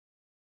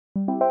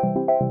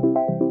Hi,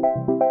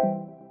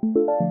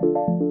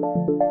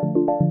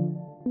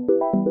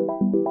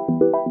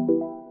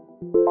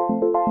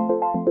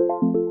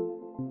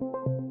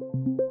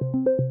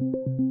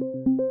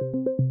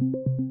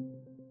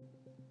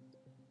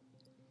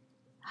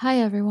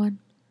 everyone.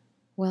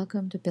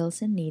 Welcome to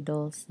Pills and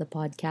Needles, the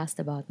podcast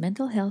about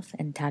mental health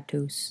and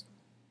tattoos.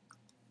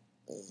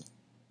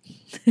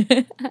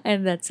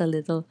 And that's a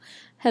little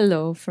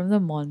hello from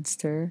the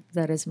monster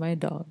that is my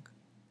dog.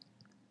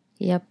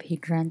 Yep, he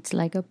grunts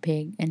like a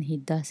pig, and he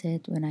does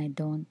it when I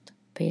don't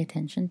pay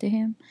attention to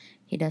him.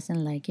 He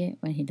doesn't like it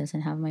when he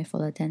doesn't have my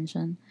full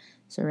attention.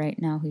 So,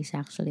 right now, he's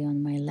actually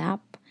on my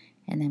lap,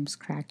 and I'm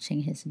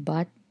scratching his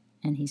butt,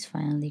 and he's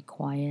finally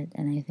quiet,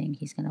 and I think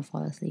he's gonna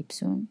fall asleep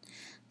soon.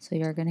 So,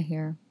 you're gonna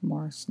hear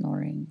more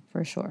snoring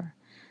for sure.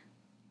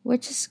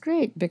 Which is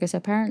great because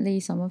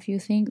apparently some of you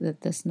think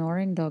that the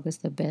snoring dog is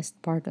the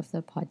best part of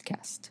the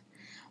podcast.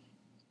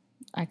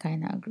 I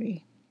kind of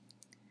agree.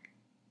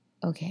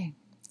 Okay,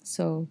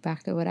 so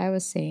back to what I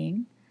was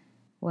saying.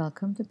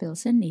 Welcome to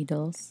Pills and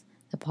Needles,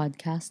 the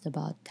podcast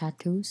about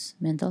tattoos,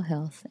 mental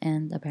health,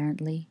 and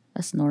apparently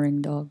a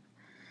snoring dog.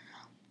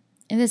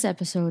 In this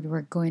episode,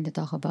 we're going to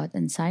talk about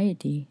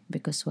anxiety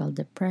because, well,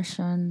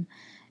 depression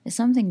is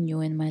something new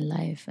in my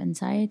life.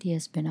 Anxiety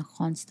has been a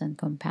constant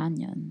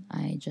companion.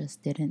 I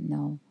just didn't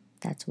know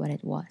that's what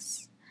it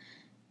was.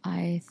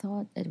 I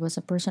thought it was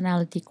a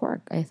personality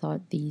quirk. I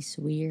thought these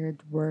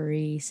weird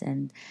worries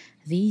and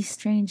these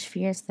strange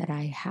fears that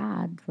I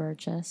had were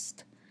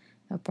just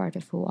a part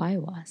of who I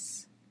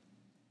was.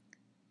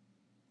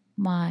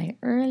 My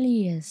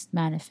earliest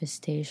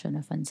manifestation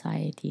of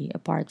anxiety,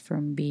 apart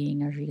from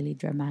being a really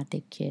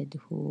dramatic kid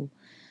who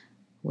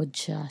would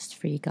just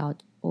freak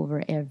out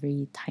over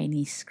every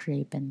tiny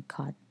scrape and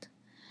cut,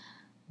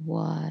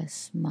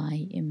 was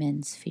my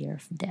immense fear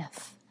of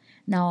death.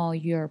 Now,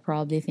 you're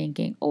probably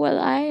thinking, oh, well,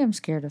 I am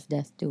scared of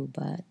death too,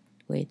 but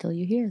wait till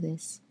you hear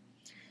this.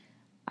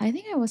 I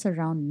think I was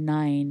around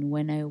 9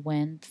 when I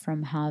went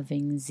from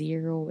having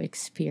zero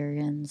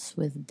experience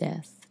with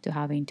death to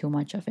having too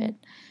much of it.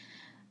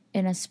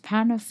 In a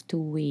span of 2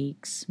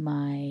 weeks,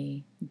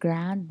 my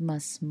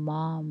grandma's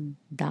mom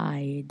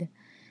died,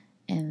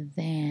 and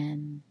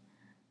then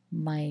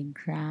my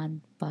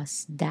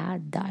grandpa's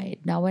dad died.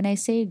 Now, when I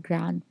say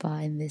grandpa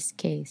in this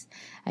case,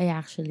 I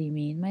actually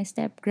mean my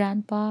step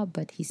grandpa,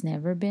 but he's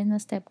never been a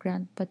step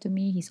grandpa to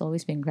me. He's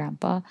always been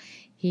grandpa.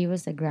 He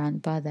was the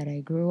grandpa that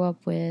I grew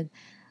up with.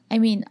 I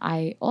mean,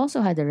 I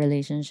also had a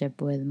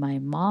relationship with my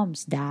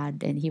mom's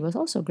dad, and he was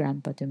also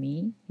grandpa to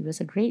me. He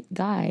was a great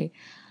guy,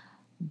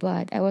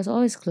 but I was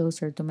always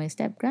closer to my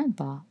step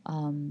grandpa.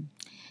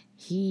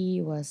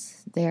 He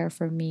was there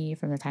for me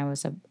from the time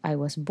I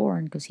was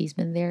born because he's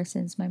been there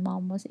since my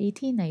mom was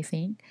 18, I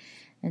think.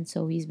 And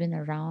so he's been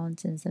around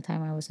since the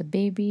time I was a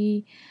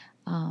baby.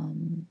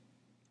 Um,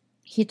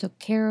 he took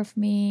care of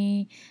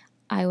me.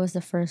 I was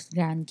the first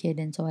grandkid,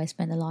 and so I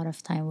spent a lot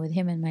of time with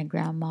him and my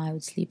grandma. I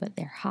would sleep at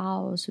their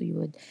house. We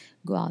would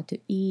go out to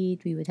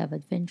eat. We would have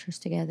adventures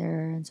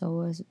together. And so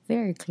I was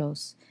very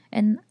close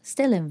and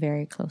still am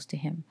very close to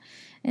him.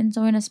 And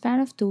so, in a span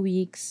of 2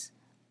 weeks,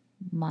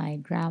 my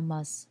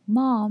grandma's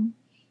mom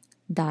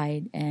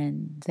died,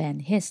 and then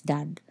his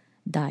dad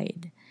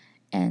died.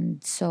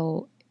 And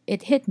so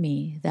it hit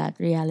me that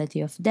reality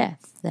of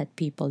death, that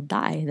people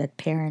die, that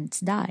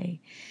parents die.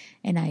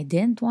 And I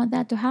didn't want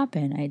that to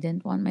happen. I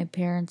didn't want my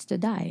parents to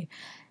die.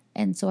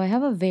 And so I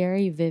have a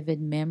very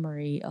vivid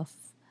memory of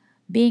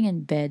being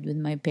in bed with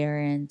my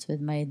parents,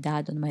 with my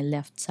dad on my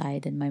left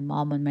side and my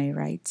mom on my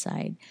right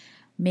side,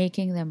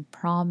 making them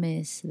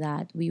promise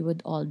that we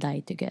would all die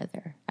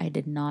together. I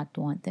did not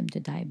want them to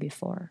die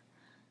before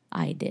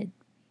I did.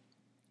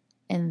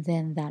 And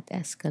then that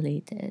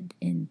escalated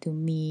into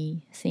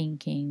me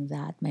thinking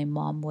that my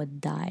mom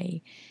would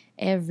die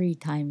every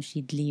time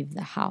she'd leave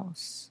the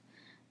house.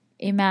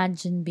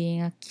 Imagine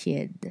being a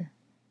kid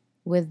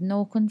with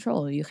no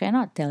control. You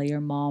cannot tell your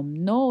mom,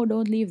 no,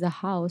 don't leave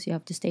the house. You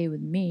have to stay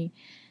with me.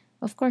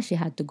 Of course, she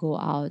had to go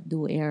out,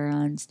 do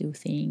errands, do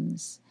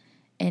things.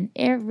 And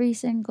every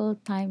single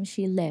time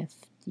she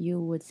left, you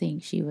would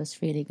think she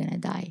was really gonna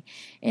die.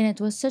 And it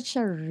was such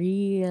a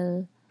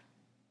real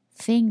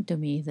thing to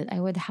me that I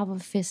would have a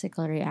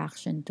physical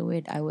reaction to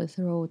it. I would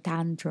throw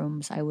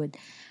tantrums. I would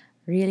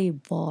really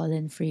bawl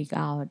and freak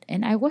out.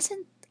 And I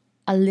wasn't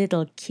a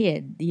little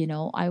kid,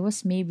 I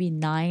was maybe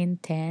 9,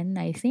 10.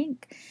 I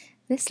think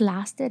this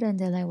lasted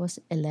until I was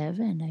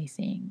 11, I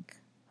think.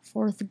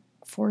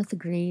 Fourth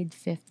grade,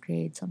 fifth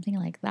grade, something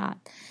like that.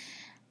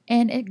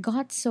 And it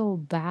got so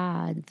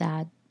bad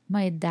that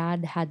my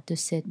dad had to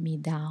sit me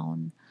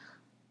down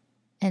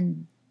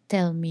and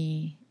tell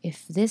me,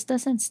 if this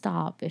doesn't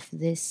stop, if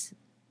this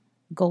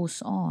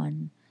goes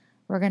on,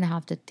 we're going to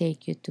have to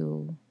take you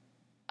to,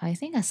 I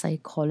think, a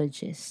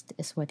psychologist,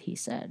 is what he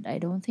said. I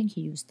don't think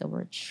he used the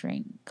word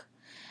shrink.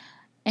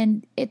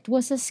 And it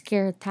was a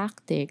scare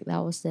tactic.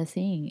 That was the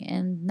thing.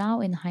 And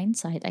now, in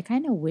hindsight, I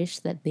kind of wish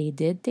that they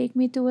did take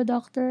me to a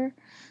doctor,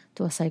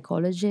 to a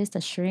psychologist,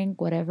 a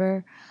shrink,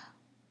 whatever,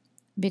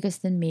 because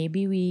then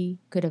maybe we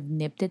could have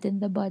nipped it in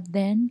the bud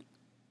then.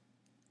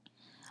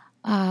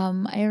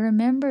 I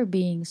remember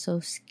being so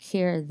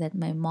scared that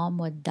my mom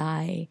would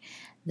die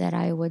that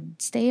I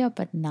would stay up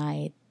at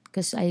night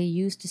because I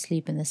used to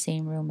sleep in the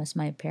same room as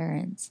my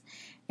parents,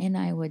 and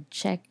I would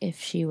check if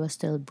she was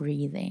still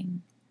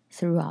breathing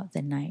throughout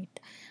the night.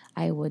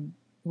 I would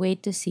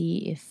wait to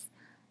see if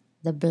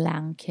the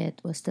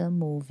blanket was still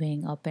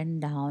moving up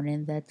and down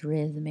in that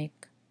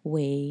rhythmic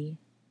way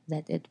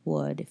that it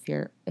would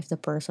if the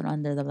person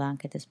under the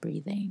blanket is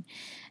breathing.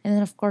 And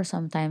then of course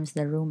sometimes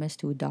the room is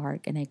too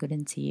dark and I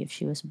couldn't see if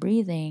she was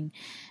breathing,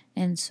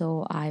 and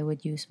so I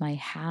would use my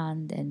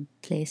hand and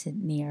place it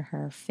near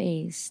her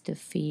face to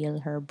feel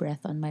her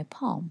breath on my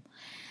palm.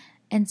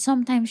 And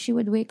sometimes she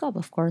would wake up,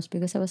 of course,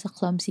 because I was a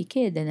clumsy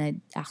kid and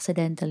I'd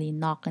accidentally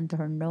knock into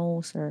her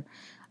nose or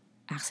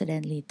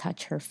accidentally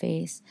touch her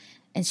face.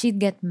 And she'd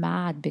get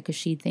mad because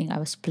she'd think I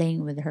was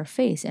playing with her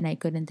face and I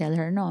couldn't tell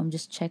her, no, I'm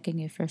just checking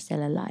if you're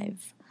still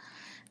alive.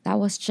 That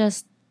was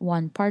just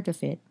one part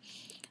of it.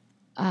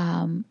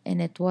 And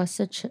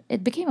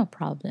it became a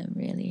problem,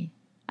 really.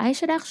 I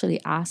should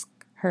actually ask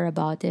her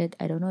about it.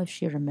 I don't know if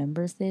she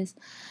remembers this.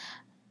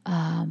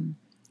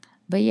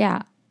 But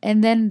yeah,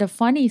 and then the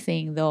funny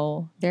thing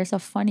though, there's a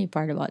funny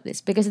part about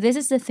this because this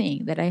is the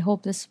thing that I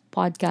hope this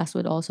podcast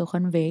would also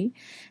convey.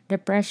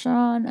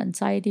 Depression,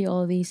 anxiety,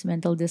 all these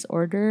mental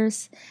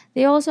disorders,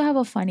 they also have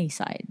a funny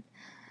side.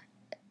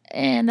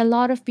 And a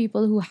lot of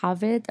people who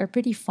have it are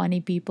pretty funny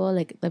people.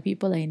 Like the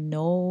people I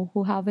know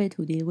who have it,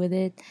 who deal with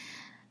it,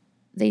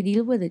 they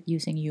deal with it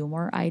using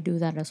humor. I do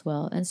that as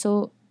well. And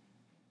so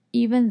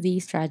even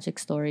these tragic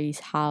stories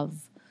have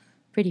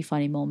pretty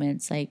funny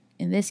moments. Like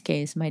in this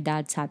case, my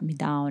dad sat me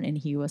down and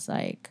he was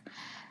like,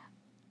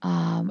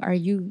 are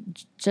you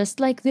just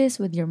like this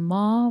with your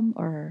mom,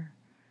 or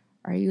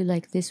are you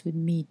like this with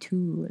me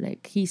too?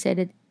 Like he said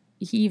it,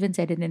 he even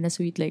said it in a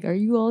sweet, like, are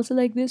you also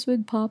like this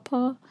with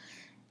Papa?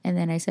 And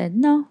then I said,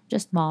 no,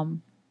 just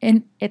mom.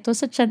 And it was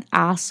such an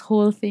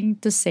asshole thing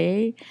to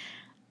say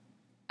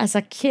as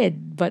a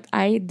kid, but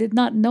I did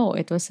not know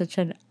it was such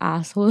an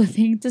asshole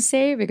thing to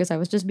say because I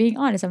was just being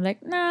honest. I'm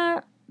like,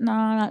 nah,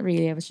 nah, not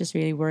really. I was just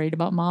really worried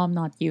about mom,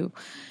 not you.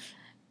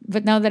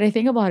 But now that I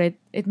think about it,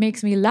 it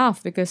makes me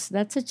laugh because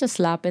that's such a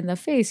slap in the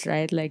face,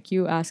 right? Like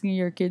you asking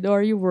your kid, oh,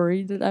 are you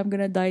worried that I'm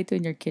gonna die too?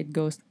 And your kid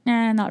goes,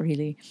 nah, not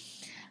really.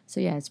 So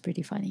yeah, it's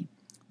pretty funny.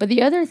 But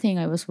the other thing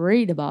I was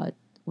worried about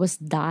was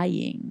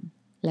dying.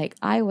 Like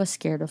I was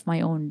scared of my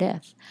own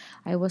death.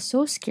 I was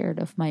so scared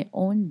of my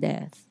own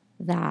death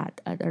that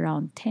at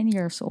around 10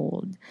 years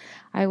old,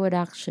 I would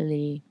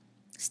actually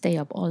stay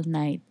up all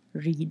night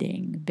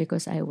reading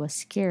because I was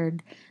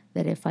scared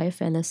that if I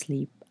fell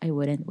asleep, I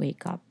wouldn't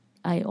wake up.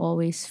 I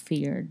always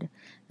feared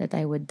that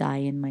I would die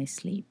in my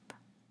sleep.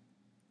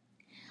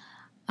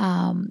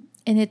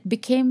 And it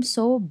became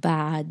so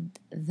bad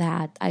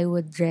that I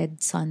would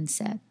dread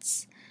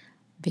sunsets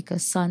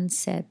because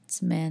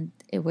sunsets meant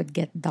it would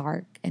get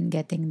dark, and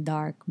getting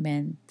dark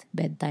meant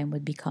bedtime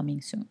would be coming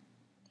soon.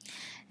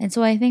 And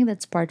so I think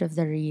that's part of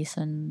the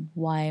reason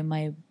why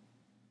my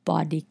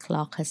body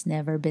clock has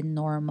never been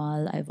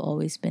normal. I've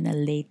always been a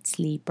late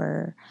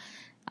sleeper.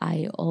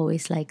 I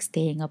always like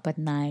staying up at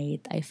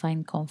night. I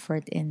find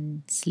comfort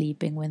in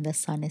sleeping when the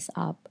sun is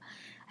up.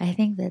 I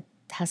think that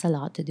has a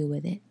lot to do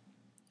with it.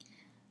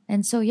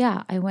 And so,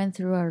 yeah, I went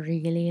through a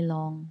really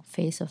long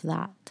phase of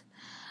that.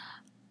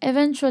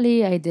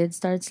 Eventually, I did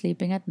start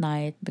sleeping at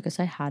night because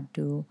I had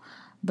to,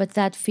 but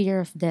that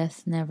fear of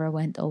death never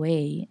went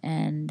away.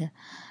 And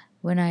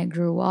when I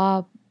grew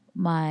up,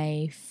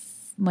 my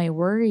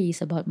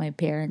worries about my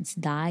parents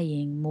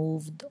dying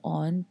moved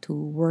on to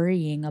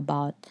worrying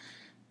about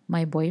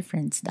my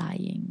boyfriend's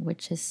dying,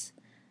 which is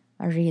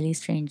a really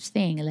strange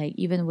thing. Like,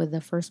 even with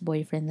the first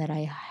boyfriend that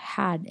I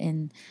had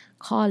in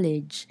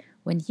college,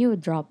 when he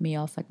would drop me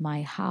off at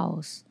my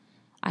house,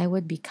 I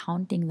would be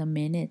counting the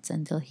minutes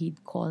until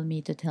he'd call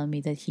me to tell me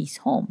that he's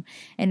home.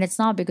 And it's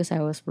not because I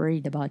was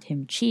worried about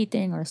him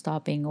cheating or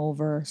stopping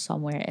over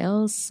somewhere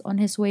else on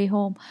his way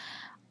home.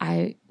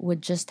 I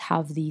would just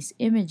have these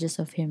images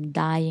of him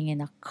dying in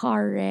a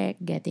car wreck,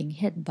 getting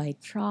hit by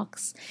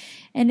trucks.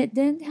 And it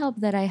didn't help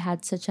that I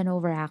had such an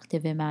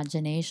overactive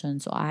imagination,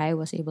 so I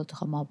was able to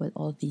come up with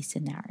all these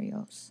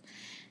scenarios.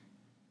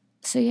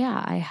 So,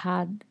 yeah, I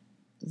had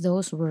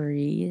those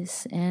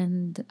worries,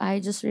 and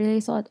I just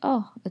really thought,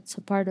 oh, it's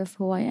a part of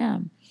who I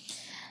am.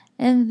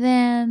 And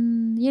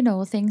then,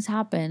 things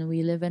happen.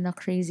 We live in a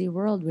crazy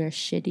world where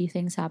shitty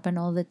things happen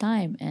all the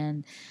time.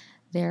 And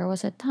there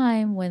was a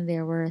time when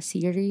there were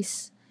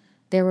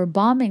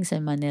bombings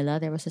in Manila.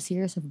 There was a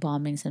series of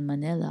bombings in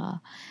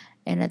Manila.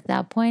 And at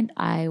that point,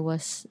 I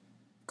was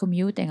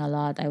commuting a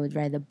lot. I would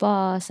ride the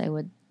bus, I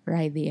would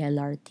ride the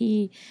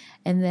LRT,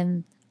 and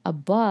then a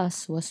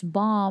bus was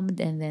bombed,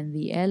 and then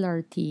the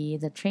LRT,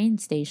 the train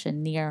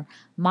station near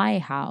my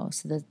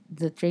house,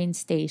 the train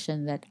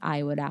station that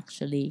I would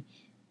actually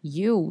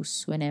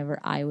use whenever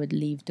I would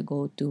leave to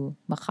go to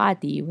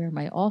Makati, where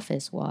my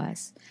office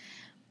was,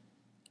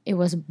 it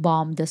was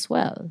bombed as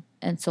well.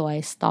 And so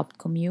I stopped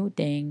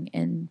commuting.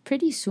 And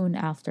pretty soon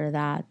after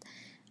that,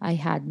 I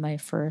had my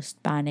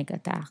first panic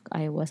attack.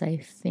 I was, I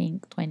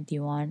think,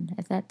 21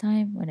 at that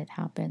time when it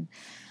happened.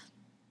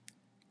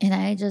 And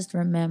I just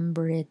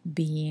remember it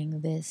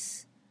being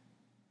this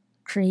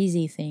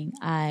crazy thing.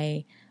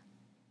 I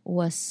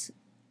was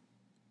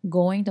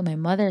going to my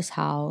mother's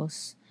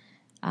house.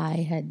 I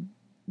had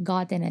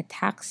gotten a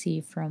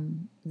taxi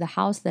from the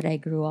house that I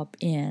grew up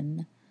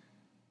in,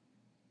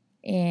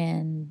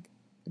 and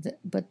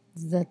but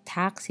the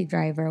taxi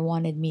driver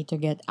wanted me to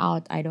get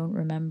out. I don't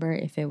remember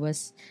if it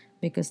was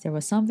because there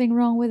was something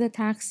wrong with the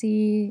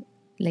taxi,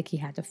 like he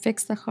had to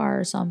fix the car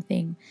or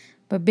something.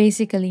 But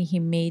basically, he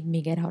made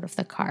me get out of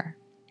the car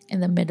in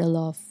the middle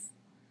of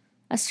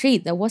a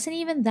street that wasn't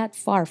even that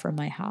far from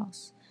my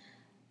house.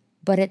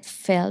 But it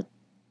felt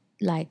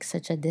like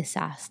such a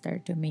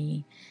disaster to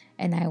me.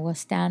 And I was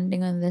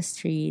standing on the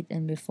street,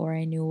 and before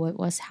I knew what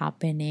was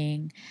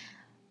happening,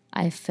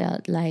 I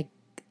felt like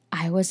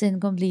I was in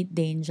complete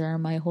danger.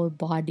 My whole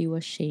body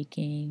was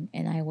shaking,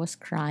 and I was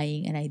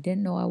crying, and I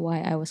didn't know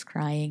why I was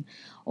crying.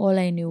 All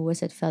I knew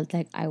was it felt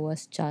like I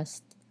was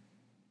just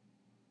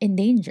in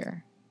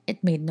danger.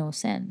 It made no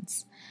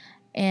sense.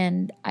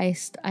 And I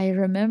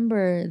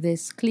remember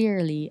this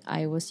clearly.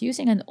 I was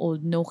using an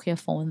old Nokia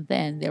phone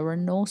then. There were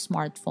no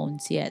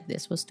smartphones yet.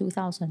 This was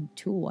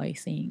 2002, I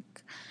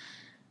think.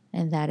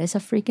 And that is a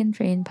freaking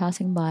train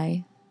passing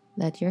by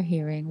that you're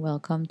hearing.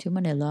 Welcome to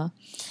Manila.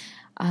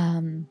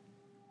 Um,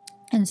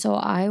 and so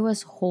I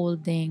was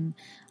holding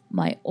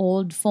my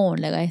old phone.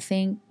 Like, I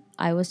think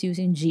I was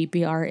using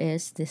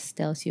GPRS. This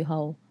tells you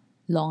how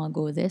long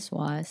ago this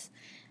was.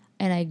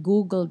 And I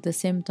Googled the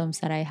symptoms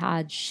that I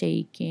had: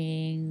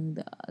 shaking,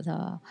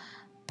 the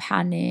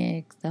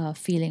panic, the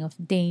feeling of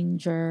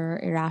danger,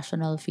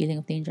 irrational feeling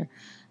of danger.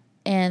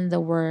 And the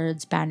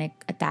words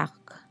panic attack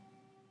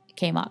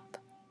came up.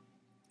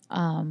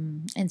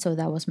 And so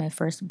that was my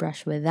first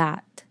brush with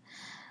that.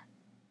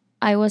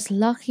 I was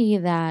lucky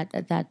that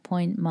at that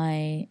point,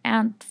 my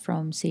aunt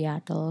from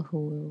Seattle,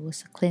 who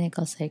was a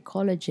clinical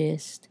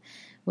psychologist,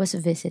 was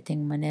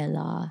visiting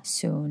Manila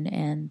soon.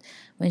 And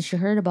when she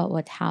heard about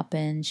what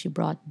happened, she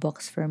brought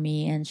books for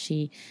me and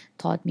she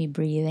taught me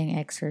breathing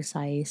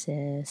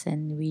exercises.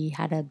 And we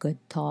had a good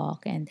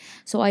talk. And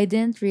so I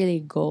didn't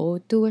really go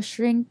to a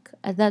shrink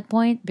at that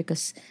point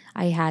because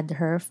I had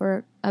her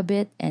for a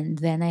bit. And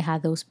then I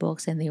had those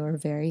books and they were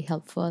very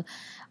helpful.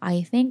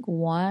 I think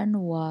one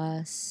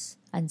was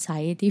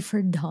Anxiety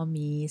for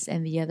Dummies,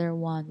 and the other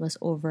one was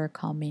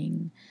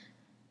Overcoming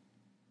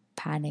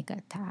Panic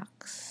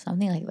Attacks,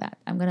 something like that.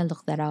 I'm gonna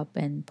look that up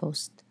and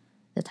post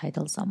the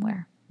title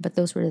somewhere. But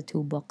those were the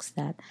two books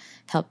that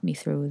helped me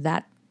through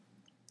that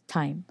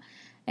time.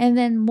 And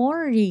then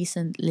more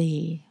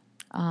recently,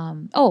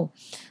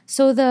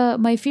 so the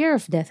my fear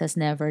of death has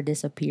never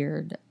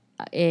disappeared.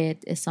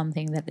 It is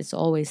something that is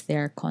always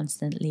there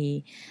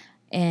constantly.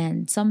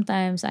 And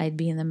sometimes I'd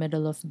be in the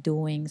middle of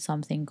doing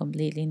something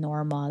completely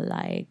normal,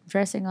 like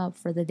dressing up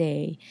for the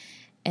day.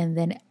 And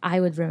then I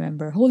would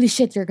remember, holy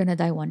shit, you're going to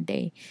die one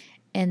day.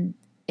 And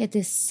it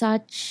is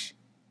such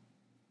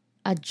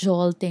a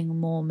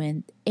jolting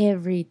moment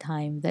every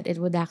time that it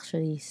would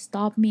actually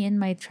stop me in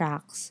my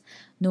tracks,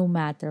 no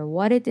matter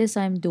what it is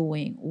I'm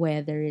doing,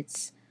 whether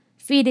it's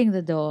feeding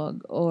the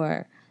dog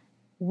or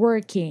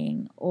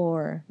working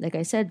or, like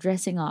I said,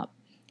 dressing up.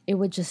 It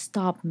would just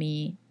stop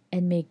me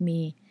and make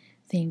me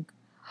think,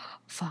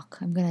 fuck,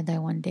 I'm gonna die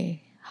one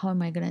day. How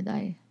am I gonna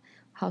die?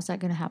 How's that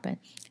gonna happen?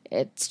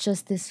 It's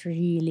just this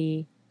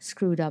really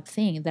screwed up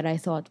thing that I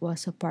thought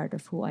was a part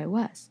of who I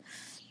was.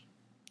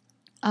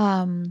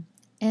 Um,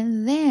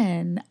 and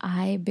then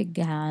I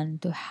began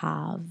to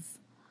have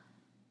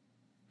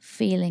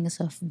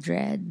feelings of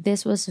dread.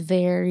 This was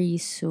very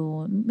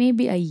soon,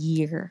 maybe a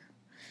year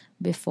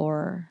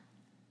before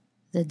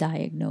the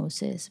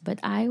diagnosis, but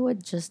I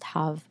would just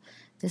have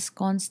this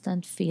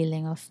constant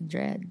feeling of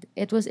dread.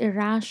 It was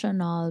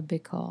irrational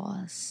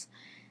because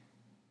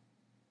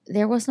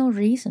there was no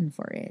reason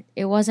for it.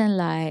 It wasn't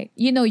like,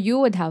 you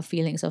would have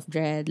feelings of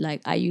dread.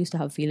 Like, I used to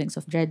have feelings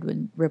of dread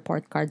when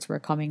report cards were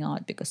coming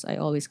out because I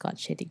always got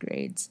shitty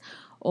grades.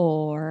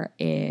 Or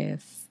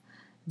if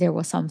there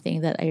was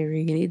something that I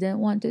really didn't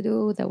want to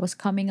do that was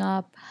coming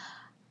up,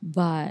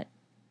 but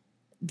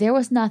there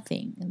was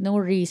nothing, no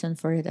reason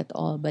for it at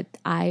all. But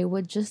I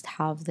would just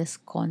have this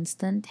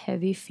constant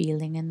heavy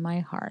feeling in my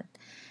heart,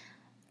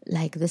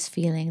 like this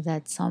feeling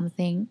that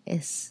something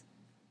is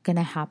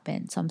gonna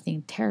happen,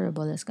 something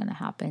terrible is gonna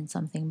happen,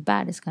 something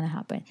bad is gonna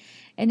happen.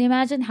 And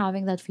imagine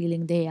having that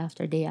feeling day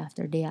after day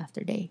after day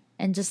after day,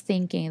 and just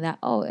thinking that,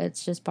 oh,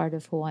 it's just part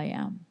of who I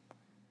am.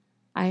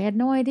 I had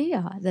no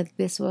idea that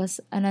this was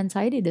an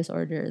anxiety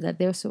disorder, that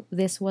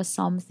this was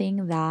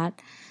something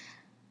that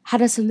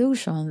had a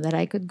solution, that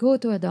I could go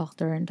to a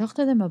doctor and talk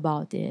to them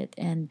about it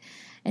and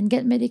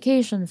get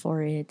medication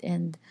for it.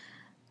 And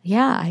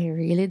yeah, I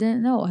really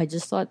didn't know. I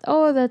just thought,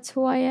 oh, that's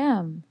who I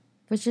am,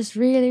 which is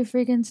really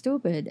freaking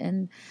stupid.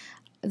 And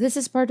this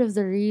is part of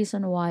the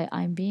reason why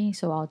I'm being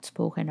so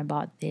outspoken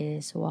about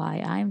this,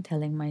 why I'm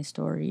telling my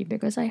story,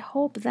 because I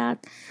hope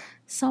that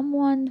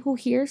someone who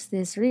hears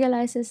this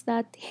realizes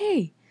that,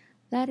 hey,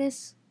 that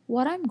is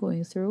what I'm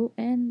going through,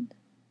 and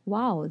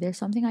wow, there's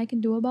something I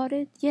can do about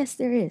it. Yes,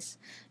 there is.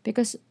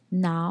 Because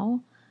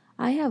now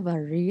I have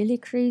a really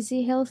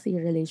crazy healthy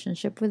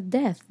relationship with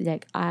death.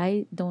 Like,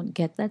 I don't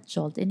get that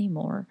jolt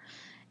anymore.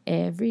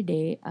 Every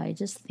day I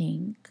just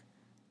think,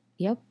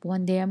 yep,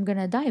 one day I'm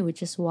gonna die,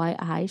 which is why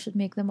I should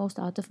make the most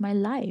out of my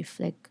life.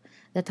 Like,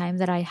 the time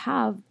that I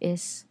have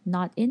is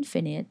not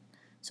infinite,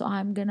 so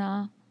I'm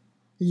gonna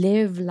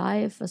live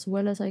life as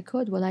well as I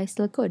could while I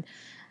still could.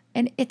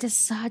 And it is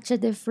such a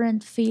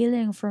different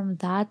feeling from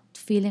that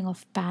feeling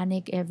of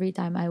panic every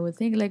time I would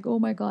think, like, oh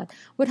my God,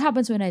 what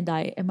happens when I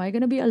die? Am I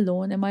gonna be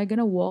alone? Am I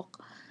gonna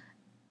walk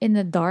in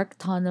a dark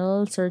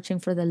tunnel searching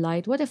for the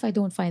light? What if I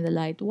don't find the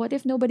light? What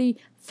if nobody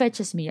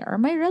fetches me? Are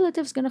my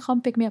relatives gonna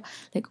come pick me up?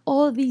 Like,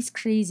 all these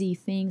crazy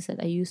things that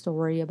I used to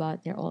worry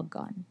about, they're all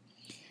gone.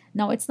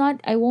 Now, it's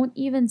not, I won't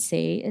even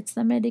say it's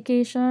the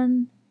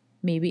medication.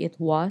 Maybe it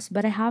was,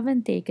 but I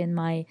haven't taken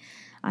my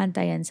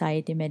anti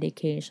anxiety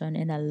medication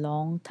in a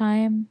long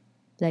time.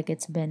 Like,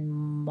 it's been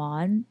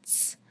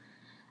months.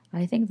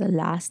 I think the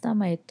last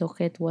time I took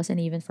it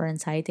wasn't even for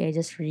anxiety. I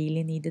just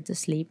really needed to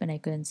sleep and I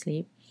couldn't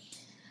sleep.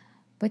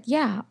 But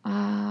yeah,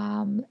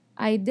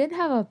 I did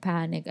have a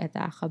panic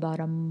attack about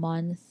a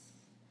month,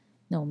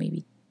 no,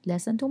 maybe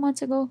less than 2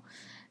 months ago.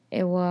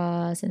 It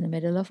was in the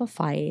middle of a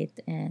fight,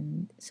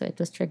 and so it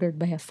was triggered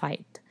by a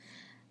fight.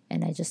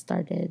 And I just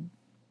started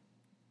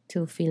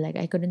to feel like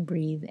I couldn't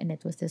breathe, and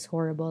it was this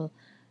horrible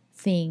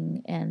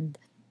thing. And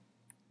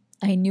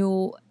I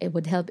knew it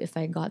would help if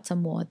I got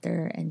some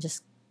water and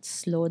just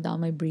slow down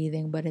my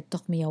breathing, but it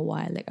took me a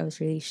while. Like, I was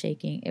really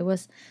shaking. It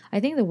was, I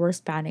think, the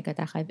worst panic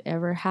attack I've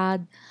ever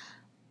had,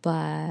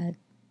 but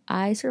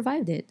I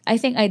survived it. I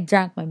think I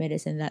drank my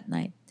medicine that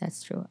night.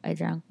 That's true. I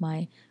drank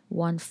my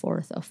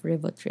 1/4 of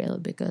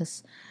Rivotril,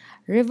 because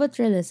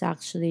Rivotril is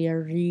actually a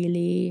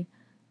really.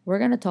 We're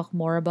gonna talk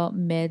more about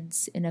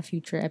meds in a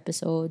future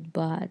episode,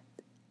 but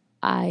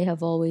I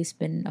have always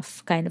been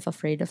kind of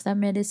afraid of that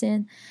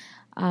medicine,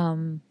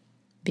 um,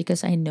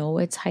 because I know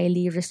it's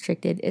highly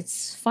restricted.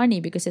 It's funny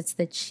because it's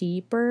the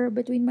cheaper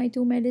between my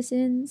two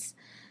medicines,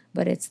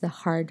 but it's the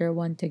harder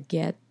one to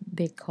get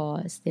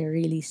because they're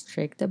really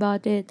strict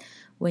about it.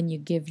 When you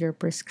give your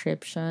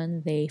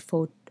prescription, I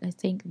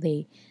think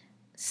they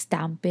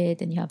stamp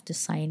it and you have to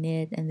sign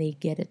it and they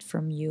get it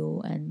from you,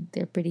 and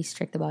they're pretty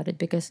strict about it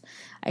because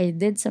I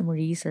did some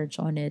research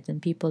on it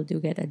and people do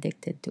get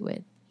addicted to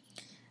it.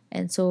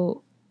 And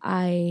so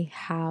I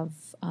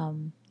have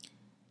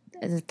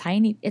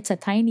it's a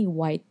tiny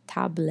white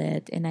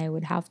tablet, and I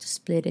would have to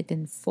split it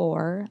in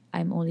four.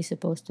 I'm only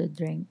supposed to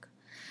drink,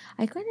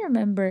 I can't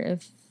remember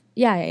if,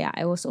 yeah.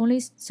 I was only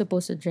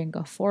supposed to drink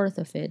a fourth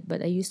of it,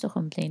 but I used to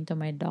complain to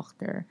my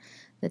doctor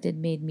that it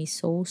made me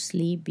so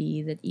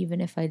sleepy that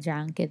even if I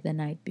drank it the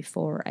night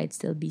before, I'd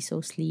still be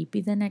so sleepy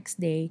the next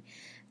day,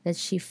 that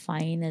she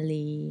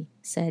finally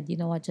said, you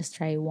know what, just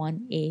try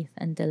 1/8,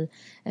 until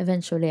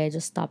eventually I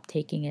just stopped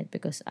taking it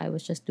because I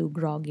was just too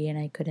groggy and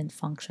I couldn't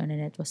function,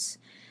 and it was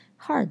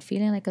hard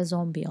feeling like a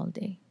zombie all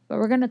day. But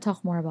we're going to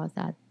talk more about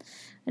that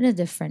in a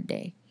different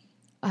day.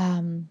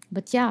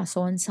 But yeah,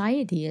 so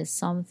anxiety is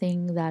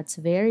something that's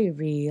very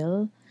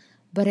real,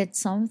 but it's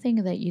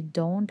something that you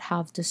don't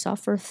have to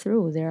suffer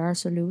through. There are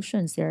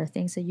solutions, there are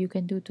things that you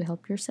can do to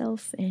help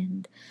yourself,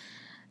 and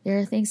there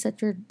are things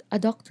that a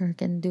doctor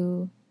can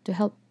do to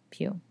help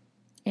you.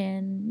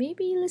 And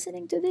maybe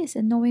listening to this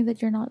and knowing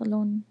that you're not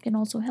alone can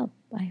also help,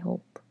 I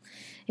hope.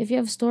 If you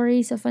have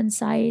stories of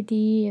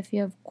anxiety, if you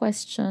have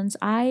questions,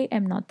 I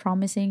am not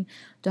promising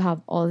to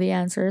have all the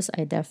answers.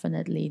 I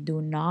definitely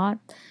do not.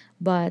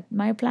 But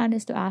my plan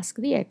is to ask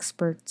the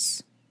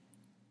experts.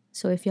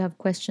 So if you have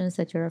questions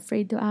that you're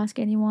afraid to ask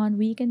anyone,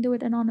 we can do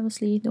it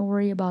anonymously. Don't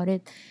worry about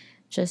it.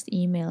 Just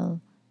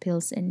email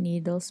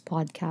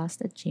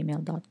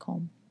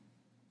pillsandneedlespodcast@gmail.com.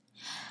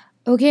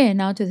 Okay,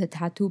 now to the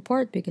tattoo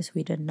part, because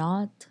we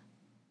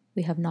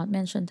have not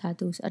mentioned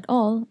tattoos at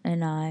all,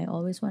 and I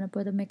always want to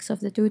put a mix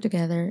of the two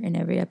together in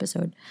every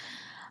episode.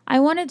 I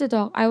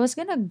was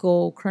gonna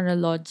go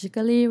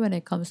chronologically when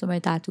it comes to my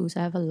tattoos.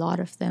 I have a lot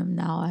of them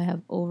now. I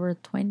have over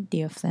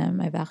 20 of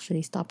them. I've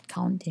actually stopped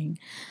counting.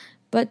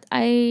 But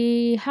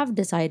I have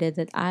decided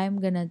that I'm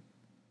gonna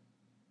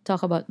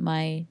talk about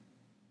my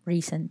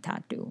recent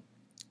tattoo.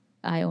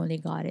 I only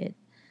got it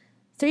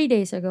 3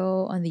 days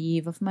ago on the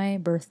eve of my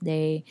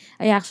birthday.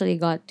 I actually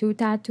got two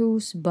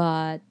tattoos,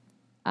 but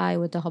I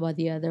would talk about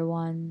the other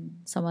one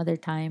some other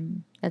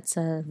time. That's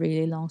a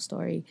really long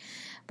story.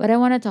 But I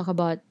want to talk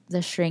about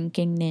the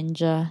Shrinking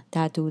Ninja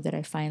tattoo that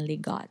I finally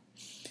got.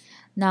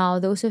 Now,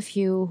 those of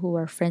you who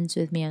are friends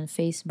with me on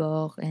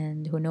Facebook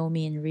and who know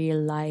me in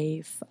real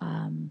life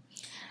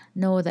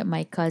know that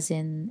my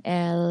cousin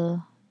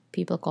L,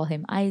 people call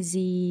him IZ,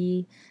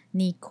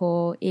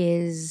 Nico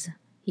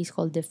he's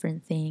called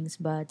different things,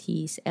 but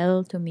he's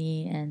L to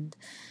me, and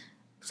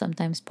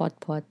sometimes Pot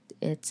Pot.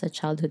 It's a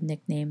childhood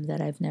nickname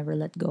that I've never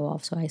let go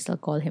of, so I still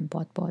call him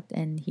Pot Pot,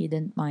 and he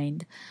didn't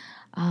mind.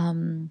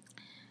 Um,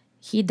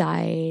 he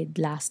died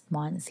last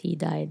month. He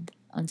died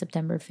on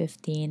September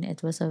 15.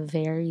 It was a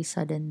very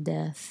sudden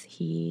death.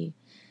 He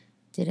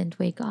didn't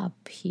wake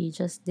up. He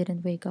just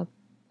didn't wake up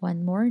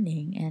one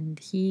morning, and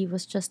he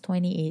was just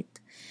 28,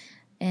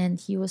 and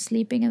he was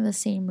sleeping in the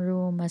same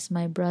room as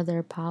my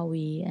brother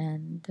Pawi.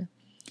 And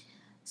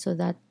so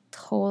that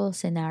whole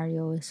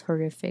scenario is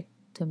horrific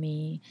to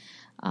me.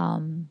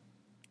 um,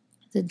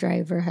 the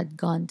driver had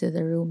gone to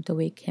the room to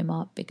wake him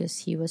up because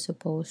he was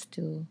supposed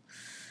to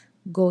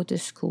go to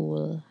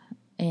school,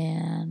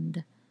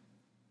 and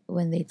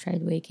when they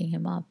tried waking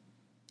him up,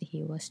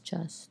 he was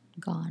just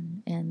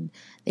gone. And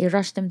they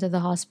rushed him to the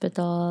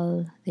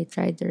hospital. They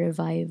tried to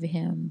revive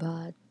him,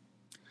 but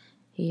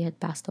he had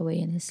passed away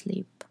in his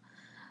sleep.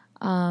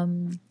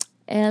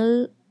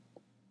 El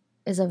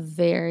is a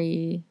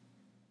very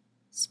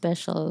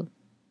special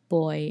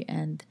boy,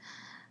 and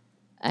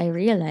I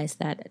realized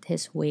that at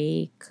his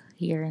wake,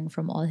 hearing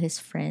from all his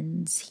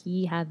friends,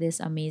 he had this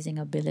amazing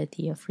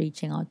ability of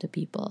reaching out to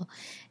people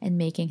and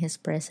making his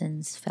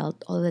presence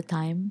felt all the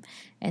time.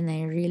 And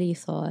I really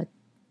thought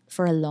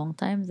for a long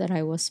time that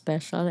I was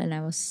special, and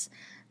I was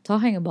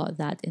talking about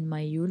that in my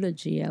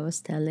eulogy. I was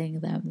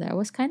telling them that I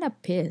was kind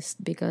of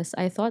pissed because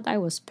I thought I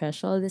was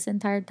special this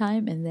entire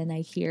time, and then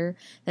I hear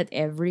that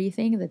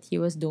everything that he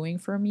was doing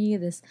for me,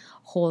 this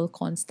whole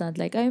constant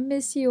like, I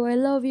miss you, I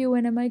love you,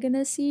 when am I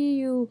gonna see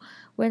you,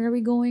 when are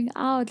we going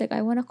out, like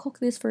I want to cook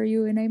this for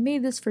you and I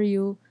made this for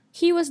you.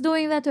 He was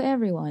doing that to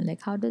everyone.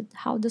 Like,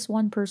 how does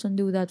one person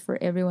do that for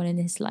everyone in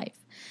his life?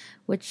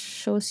 Which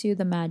shows you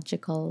the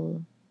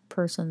magical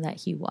person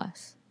that he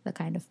was, the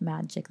kind of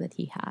magic that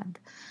he had.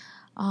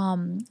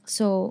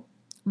 So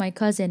my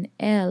cousin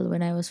El,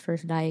 when I was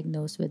first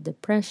diagnosed with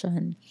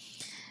depression,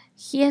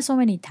 he has so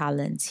many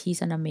talents.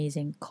 He's an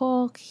amazing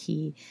cook.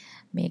 He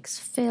makes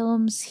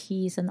films.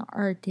 He's an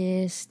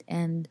artist.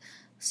 And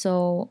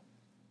so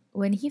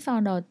when he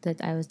found out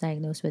that I was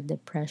diagnosed with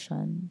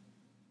depression,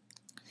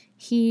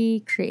 he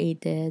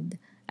created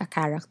a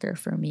character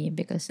for me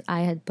because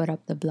I had put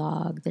up the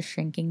blog, The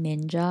Shrinking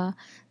Ninja.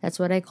 That's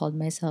what I called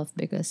myself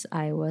because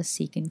I was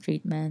seeking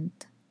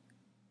treatment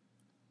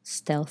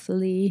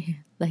stealthily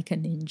like a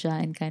ninja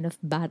and kind of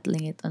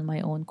battling it on my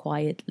own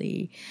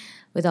quietly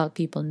without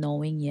people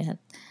knowing yet.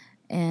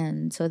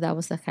 And so that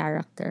was the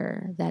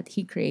character that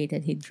he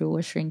created. He drew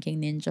a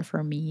shrinking ninja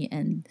for me,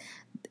 and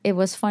it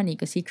was funny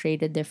because he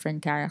created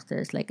different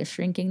characters, like a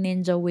shrinking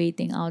ninja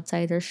waiting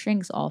outside her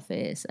shrink's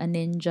office, a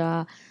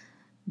ninja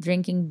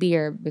drinking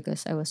beer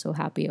because I was so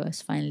happy I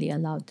was finally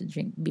allowed to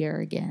drink beer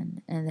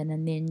again, and then a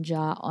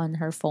ninja on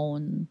her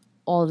phone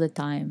all the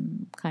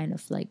time, kind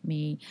of like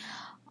me,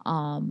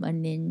 a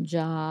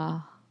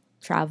ninja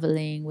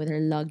traveling with her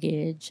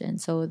luggage. And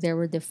so there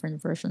were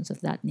different versions of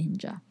that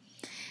ninja.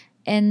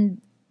 And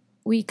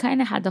we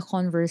kind of had a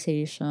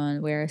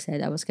conversation where I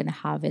said I was going to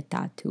have it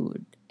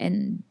tattooed.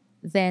 And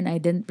then I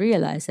didn't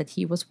realize that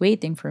he was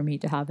waiting for me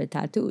to have it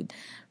tattooed.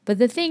 But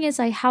the thing is,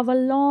 I have a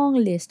long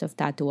list of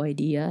tattoo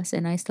ideas,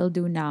 and I still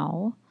do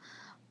now.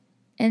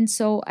 And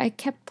so I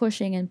kept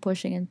pushing and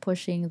pushing and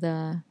pushing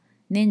the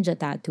ninja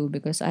tattoo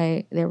because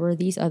I there were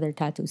these other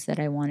tattoos that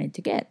I wanted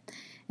to get.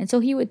 And so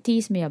he would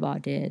tease me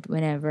about it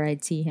whenever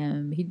I'd see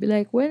him. He'd be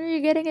like, "When are you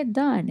getting it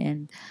done?"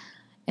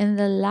 And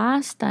the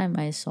last time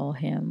I saw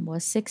him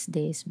was 6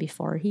 days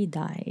before he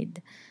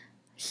died.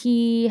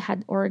 He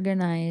had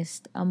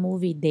organized a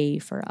movie day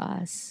for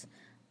us,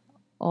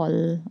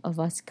 all of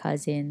us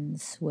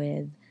cousins,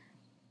 with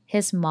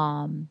his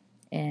mom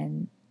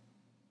and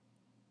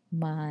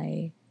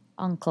my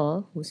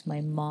uncle, who's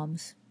my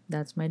mom's,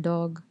 that's my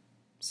dog,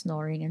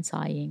 snoring and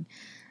sighing.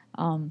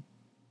 Um,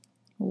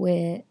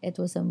 where it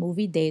was a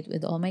movie date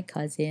with all my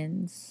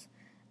cousins,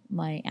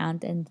 my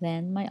aunt, and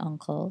then my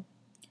uncle,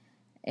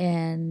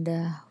 and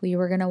we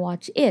were gonna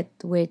watch it,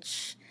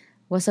 which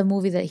was a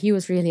movie that he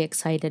was really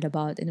excited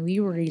about, and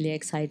we were really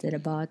excited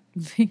about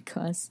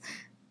because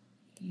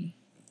he,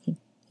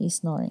 he's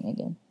snoring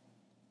again.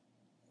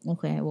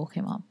 Okay, I woke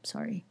him up.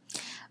 Sorry.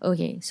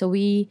 Okay, so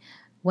we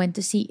went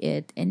to see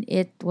it, and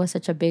it was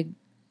such a big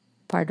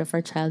part of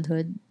our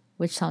childhood,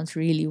 which sounds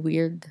really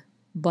weird.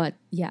 But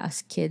yeah,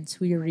 as kids,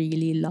 we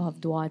really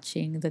loved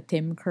watching the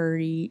Tim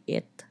Curry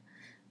It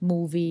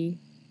movie.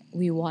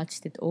 We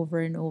watched it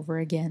over and over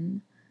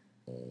again.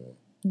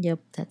 Yep,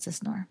 that's a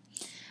snore.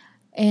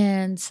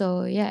 And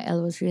so, yeah,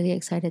 Elle was really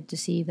excited to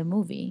see the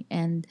movie.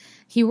 And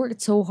he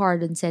worked so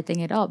hard on setting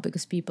it up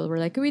because people were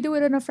like, can we do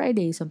it on a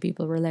Friday? Some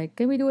people were like,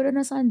 can we do it on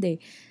a Sunday?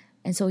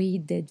 And so he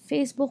did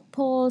Facebook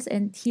polls,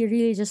 and he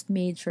really just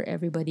made sure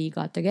everybody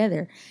got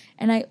together.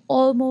 And I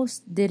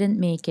almost didn't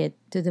make it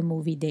to the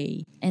movie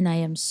day. And I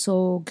am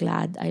so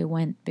glad I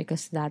went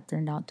because that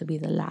turned out to be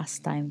the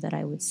last time that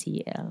I would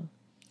see Elle.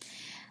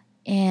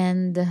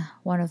 And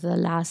one of the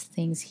last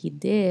things he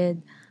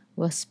did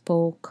was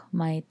poke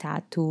my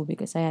tattoo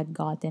because I had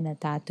gotten a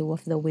tattoo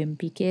of the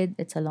Wimpy Kid.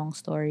 It's a long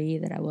story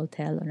that I will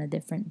tell on a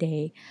different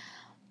day.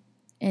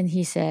 And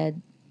he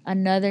said,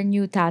 another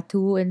new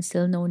tattoo and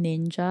still no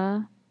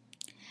ninja.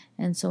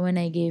 And so when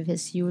I gave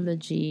his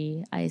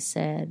eulogy, I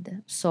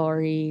said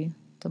sorry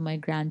to my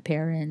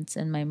grandparents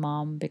and my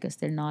mom because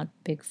they're not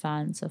big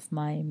fans of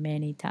my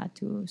many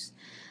tattoos.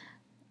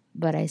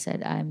 But I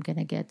said, I'm going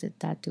to get it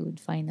tattooed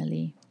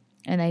finally.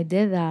 And I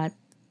did that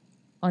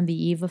on the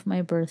eve of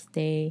my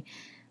birthday.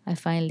 I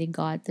finally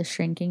got the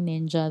Shrinking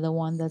Ninja, the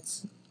one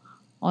that's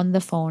on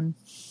the phone,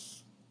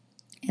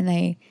 and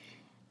I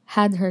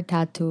had her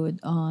tattooed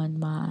on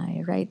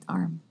my right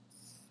arm.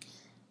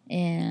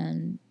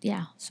 And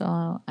yeah,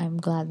 so I'm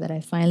glad that I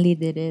finally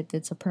did it.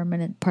 It's a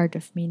permanent part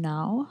of me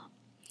now.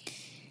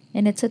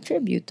 And it's a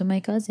tribute to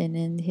my cousin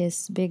and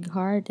his big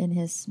heart and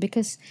his,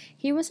 because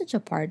he was such a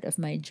part of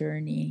my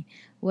journey.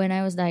 When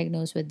I was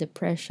diagnosed with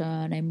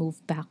depression, I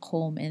moved back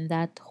home, and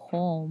that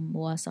home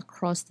was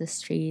across the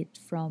street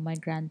from my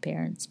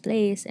grandparents'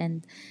 place,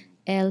 and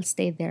Elle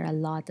stayed there a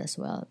lot as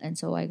well. And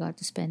so I got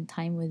to spend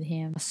time with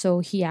him. So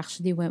he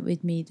actually went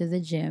with me to the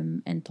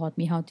gym and taught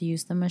me how to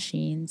use the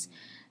machines.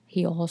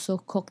 He also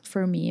cooked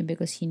for me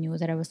because he knew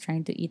that I was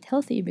trying to eat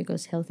healthy,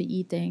 because healthy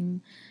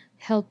eating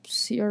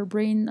helps your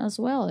brain as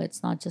well.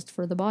 It's not just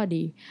for the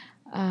body.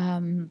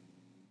 And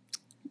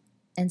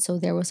so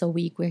there was a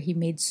week where he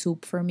made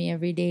soup for me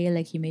every day.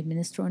 Like he made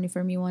minestrone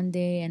for me one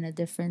day, and a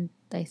different,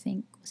 I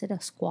think, was it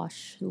a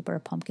squash soup or a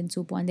pumpkin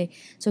soup one day?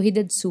 So he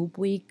did soup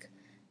week,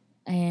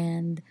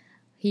 and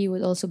he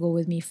would also go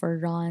with me for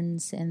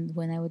runs and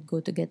when I would go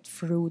to get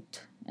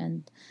fruit.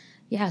 And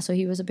yeah, so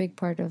he was a big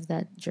part of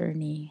that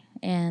journey.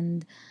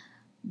 And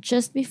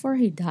just before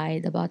he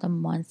died, about a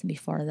month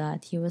before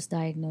that, he was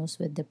diagnosed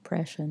with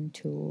depression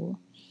too.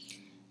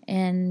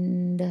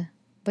 And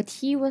but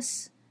he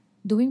was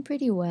doing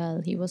pretty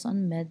well. He was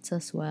on meds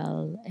as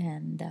well,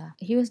 and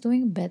he was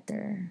doing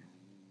better.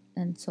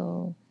 And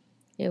so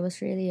it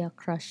was really a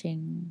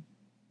crushing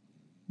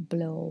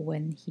blow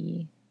when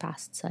he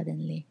passed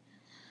suddenly.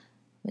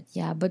 But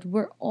yeah, but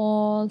we're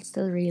all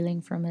still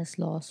reeling from his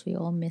loss. We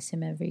all miss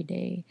him every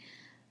day.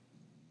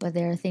 But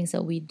there are things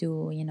that we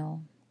do,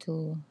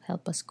 to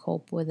help us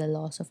cope with the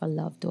loss of a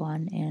loved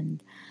one.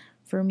 And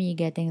for me,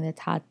 getting the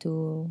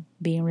tattoo,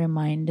 being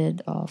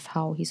reminded of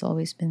how he's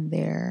always been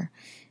there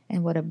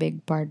and what a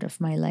big part of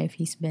my life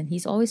he's been.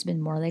 He's always been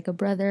more like a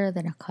brother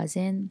than a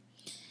cousin.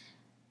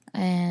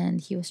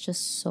 And he was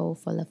just so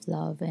full of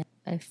love. And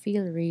I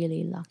feel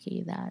really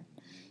lucky that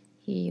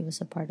he was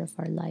a part of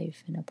our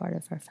life and a part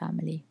of our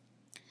family.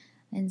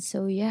 And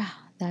so, yeah,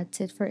 that's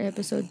it for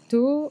episode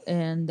 2.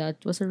 And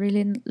that was a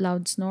really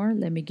loud snore.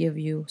 Let me give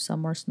you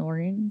some more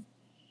snoring.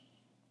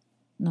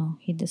 No,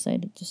 he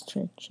decided to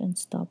stretch and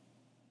stop.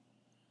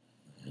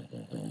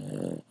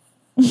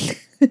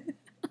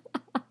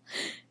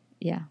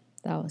 Yeah,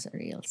 that was a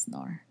real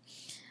snore.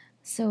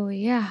 So,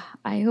 yeah,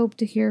 I hope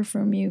to hear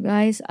from you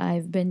guys.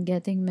 I've been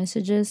getting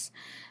messages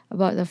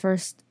about the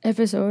first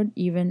episode,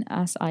 even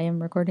as I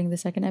am recording the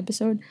second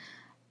episode.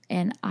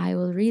 And I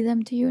will read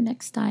them to you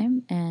next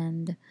time.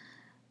 And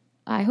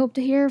I hope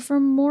to hear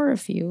from more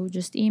of you.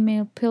 Just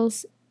email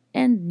pills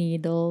and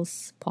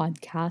needles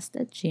podcast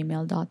at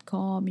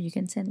gmail.com. You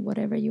can send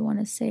whatever you want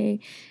to say.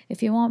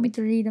 If you want me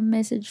to read a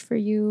message for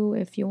you,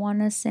 if you want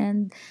to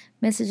send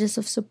messages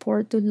of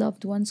support to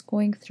loved ones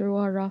going through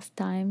a rough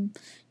time,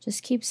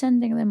 just keep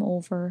sending them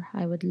over.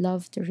 I would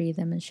love to read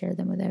them and share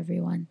them with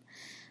everyone.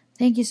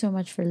 Thank you so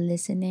much for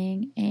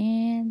listening,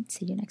 and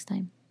see you next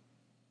time.